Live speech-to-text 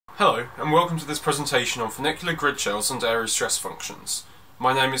Hello, and welcome to this presentation on funicular gridshells and Airy stress functions.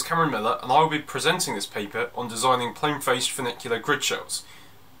 My name is Millar, and I will be presenting this paper on designing plane-faced funicular gridshells.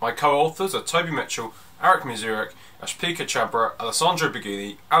 My co-authors are Toby Mitchell, Arek Mazurek, Ashpica Chhabra Alessandro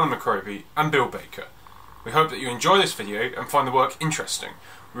Beghini, Allan McRobie, and Bill Baker. We hope that you enjoy this video and find the work interesting.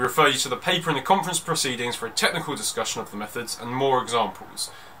 We refer you to the paper in the conference proceedings for a technical discussion of the methods and more examples.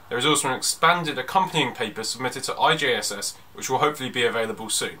 There is also an expanded accompanying paper submitted to IASS, which will hopefully be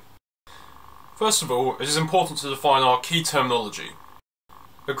available soon. First of all, it is important to define our key terminology.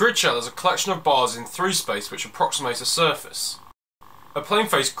 A gridshell is a collection of bars in 3 space which approximate a surface. A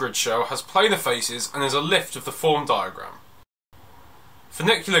plane-faced gridshell has planar faces and is a lift of the form diagram.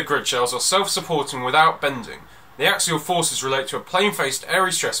 Funicular gridshells are self-supporting without bending. The axial forces relate to a plane-faced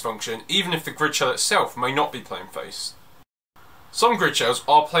Airy stress function even if the gridshell itself may not be plane-faced. Some gridshells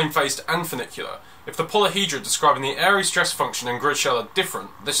are plane-faced and funicular. If the polyhedron describing the Airy stress function and gridshell are different,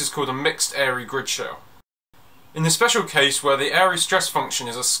 this is called a mixed Airy gridshell. In the special case where the Airy stress function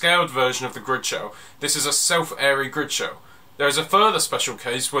is a scaled version of the gridshell, this is a self-Airy gridshell. There is a further special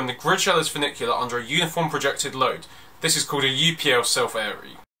case when the gridshell is funicular under a uniform projected load. This is called a UPL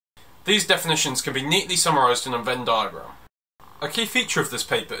self-Airy. These definitions can be neatly summarised in a Venn diagram. A key feature of this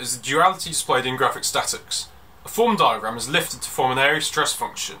paper is the duality displayed in graphic statics. A form diagram is lifted to form an Airy stress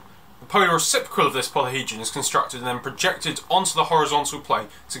function. The polar reciprocal of this polyhedron is constructed and then projected onto the horizontal plane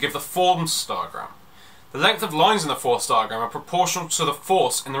to give the force diagram. The length of lines in the force diagram are proportional to the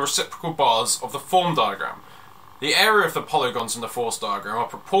force in the reciprocal bars of the form diagram. The area of the polygons in the force diagram are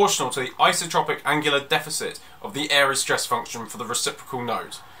proportional to the isotropic angular deficit of the Airy stress function for the reciprocal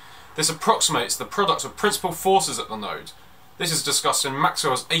node. This approximates the product of principal forces at the node. This is discussed in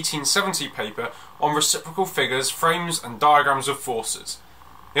Maxwell's 1870 paper on reciprocal figures, frames and diagrams of forces.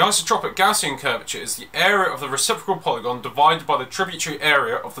 The isotropic Gaussian curvature is the area of the reciprocal polygon divided by the tributary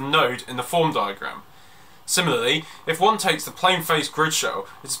area of the node in the form diagram. Similarly, if one takes the plane-faced gridshell,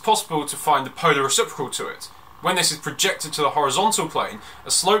 it is possible to find the polar reciprocal to it. When this is projected to the horizontal plane,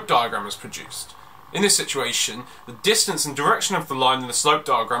 a slope diagram is produced. In this situation, the distance and direction of the line in the slope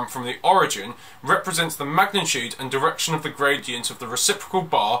diagram from the origin represents the magnitude and direction of the gradient of the reciprocal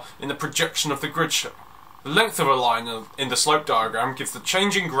bar in the projection of the gridshell. The length of a line in the slope diagram gives the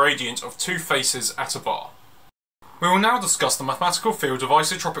changing gradient of 2 faces at a bar. We will now discuss the mathematical field of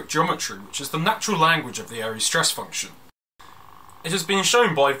isotropic geometry, which is the natural language of the Airy stress function. It has been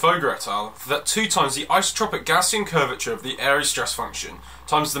shown by Vogler et al. That 2 times the isotropic Gaussian curvature of the Airy stress function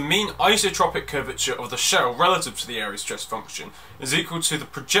times the mean isotropic curvature of the shell relative to the Airy stress function is equal to the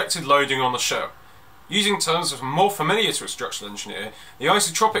projected loading on the shell. Using terms that are more familiar to a structural engineer, the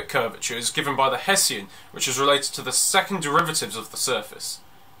isotropic curvature is given by the Hessian, which is related to the second derivatives of the surface.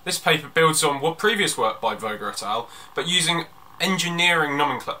 This paper builds on previous work by Vogler et al., but using engineering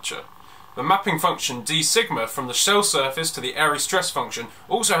nomenclature. The mapping function d sigma from the shell surface to the Airy stress function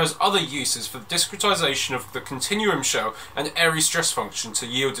also has other uses for the discretization of the continuum shell and Airy stress function to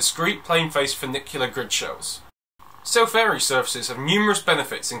yield discrete plane-faced funicular gridshells. Self-Airy surfaces have numerous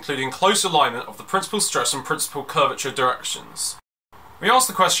benefits, including close alignment of the principal stress and principal curvature directions. We ask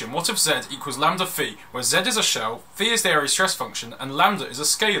the question, what if z equals lambda phi, where z is a shell, phi is the Airy stress function, and lambda is a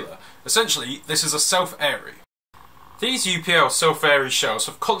scalar? Essentially, this is a self-Airy. These UPL self-Airy shells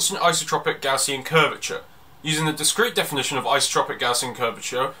have constant isotropic Gaussian curvature. Using the discrete definition of isotropic Gaussian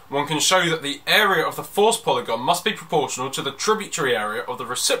curvature, one can show that the area of the force polygon must be proportional to the tributary area of the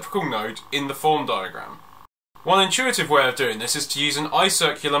reciprocal node in the form diagram. One intuitive way of doing this is to use an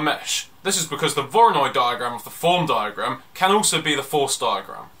I-circular mesh. This is because the Voronoi diagram of the form diagram can also be the force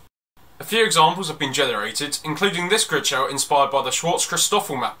diagram. A few examples have been generated, including this gridshell inspired by the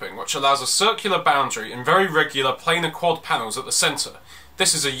Schwarz-Christoffel mapping, which allows a circular boundary and very regular planar quad panels at the centre.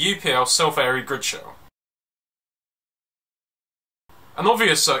 This is a UPL self-Airy gridshell. An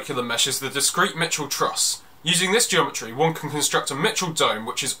obvious circular mesh is the Discrete Mitchell truss. Using this geometry, one can construct a Mitchell dome,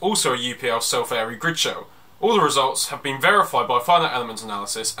 which is also a UPL self-Airy gridshell. All the results have been verified by finite element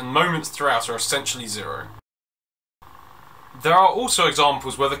analysis, and moments throughout are essentially 0. There are also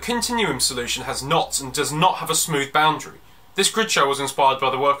examples where the continuum solution has knots and does not have a smooth boundary. This gridshell was inspired by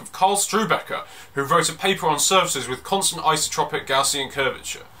the work of Carl Strubecker, who wrote a paper on surfaces with constant isotropic Gaussian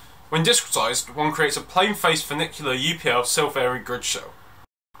curvature. When discretized, one creates a plane-faced funicular UPL self-Airy gridshell.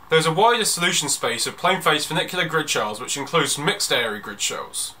 There is a wider solution space of plane-faced funicular gridshells which includes mixed Airy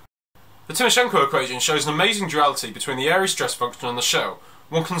gridshells. The Timoshenko equation shows an amazing duality between the Airy stress function and the shell.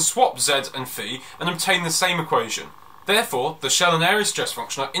 One can swap z and phi and obtain the same equation. Therefore, the shell and Airy stress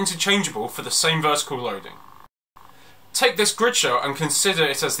function are interchangeable for the same vertical loading. Take this gridshell and consider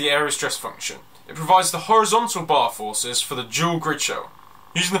it as the Airy stress function. It provides the horizontal bar forces for the dual gridshell.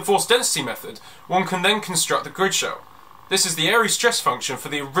 Using the force density method, one can then construct the gridshell. This is the Airy stress function for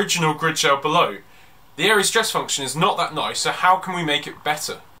the original gridshell below. The Airy stress function is not that nice, so how can we make it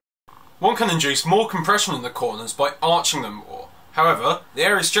better? One can induce more compression in the corners by arching them more. However, the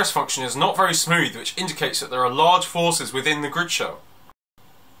Airy stress function is not very smooth, which indicates that there are large forces within the gridshell.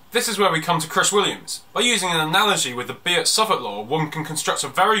 This is where we come to Chris Williams. By using an analogy with the Beer-Suffolk law, one can construct a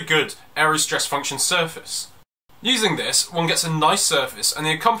very good Airy stress function surface. Using this, one gets a nice surface, and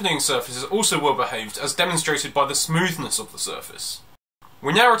the accompanying surface is also well behaved, as demonstrated by the smoothness of the surface.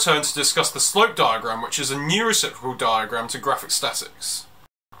 We now return to discuss the slope diagram, which is a new reciprocal diagram to graphic statics.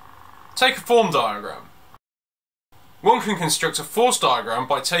 Take a form diagram. One can construct a force diagram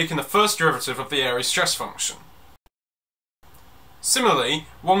by taking the first derivative of the Airy stress function. Similarly,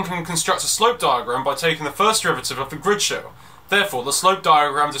 one can construct a slope diagram by taking the first derivative of the gridshell. Therefore, the slope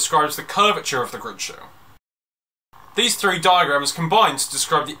diagram describes the curvature of the gridshell. These three diagrams combine to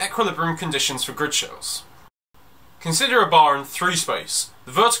describe the equilibrium conditions for gridshells. Consider a bar in 3 space.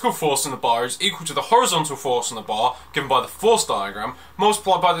 The vertical force in the bar is equal to the horizontal force in the bar, given by the force diagram,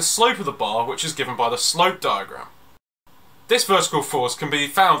 multiplied by the slope of the bar, which is given by the slope diagram. This vertical force can be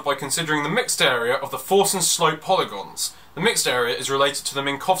found by considering the mixed area of the force and slope polygons. The mixed area is related to the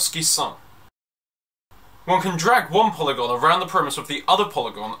Minkowski sum. One can drag one polygon around the perimeter of the other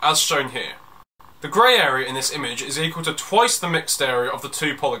polygon, as shown here. The grey area in this image is equal to twice the mixed area of the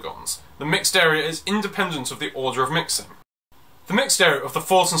 2 polygons. The mixed area is independent of the order of mixing. The mixed area of the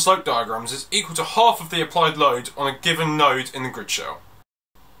force and slope diagrams is equal to half of the applied load on a given node in the gridshell.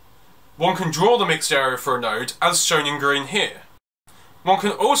 One can draw the mixed area for a node, as shown in green here. One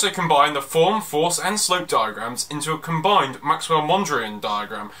can also combine the form, force and slope diagrams into a combined Maxwell-Mondrian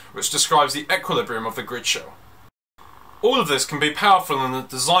diagram, which describes the equilibrium of the gridshell. All of this can be powerful in the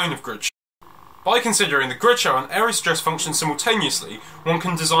design of gridshells. By considering the gridshell and Airy stress function simultaneously, one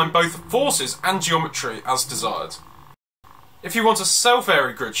can design both forces and geometry as desired. If you want a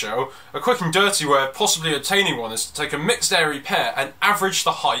self-airy gridshell, a quick and dirty way of possibly obtaining one is to take a mixed airy pair and average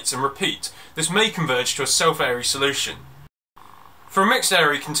the heights and repeat. This may converge to a self-airy solution. For a mixed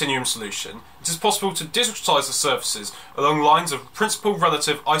airy continuum solution, it is possible to discretize the surfaces along lines of principal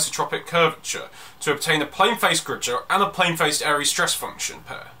relative isotropic curvature to obtain a plane-faced gridshell and a plane-faced Airy stress function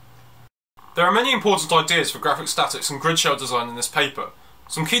pair. There are many important ideas for graphic statics and gridshell design in this paper.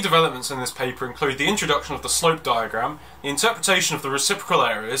 Some key developments in this paper include the introduction of the slope diagram, the interpretation of the reciprocal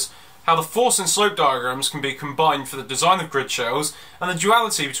areas, how the force and slope diagrams can be combined for the design of gridshells, and the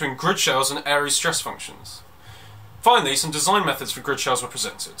duality between gridshells and Airy stress functions. Finally, some design methods for gridshells were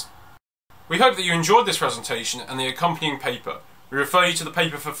presented. We hope that you enjoyed this presentation and the accompanying paper. We refer you to the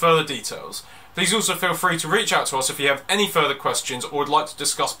paper for further details. Please also feel free to reach out to us if you have any further questions or would like to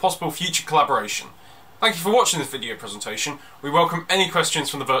discuss possible future collaboration. Thank you for watching this video presentation. We welcome any questions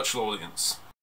from the virtual audience.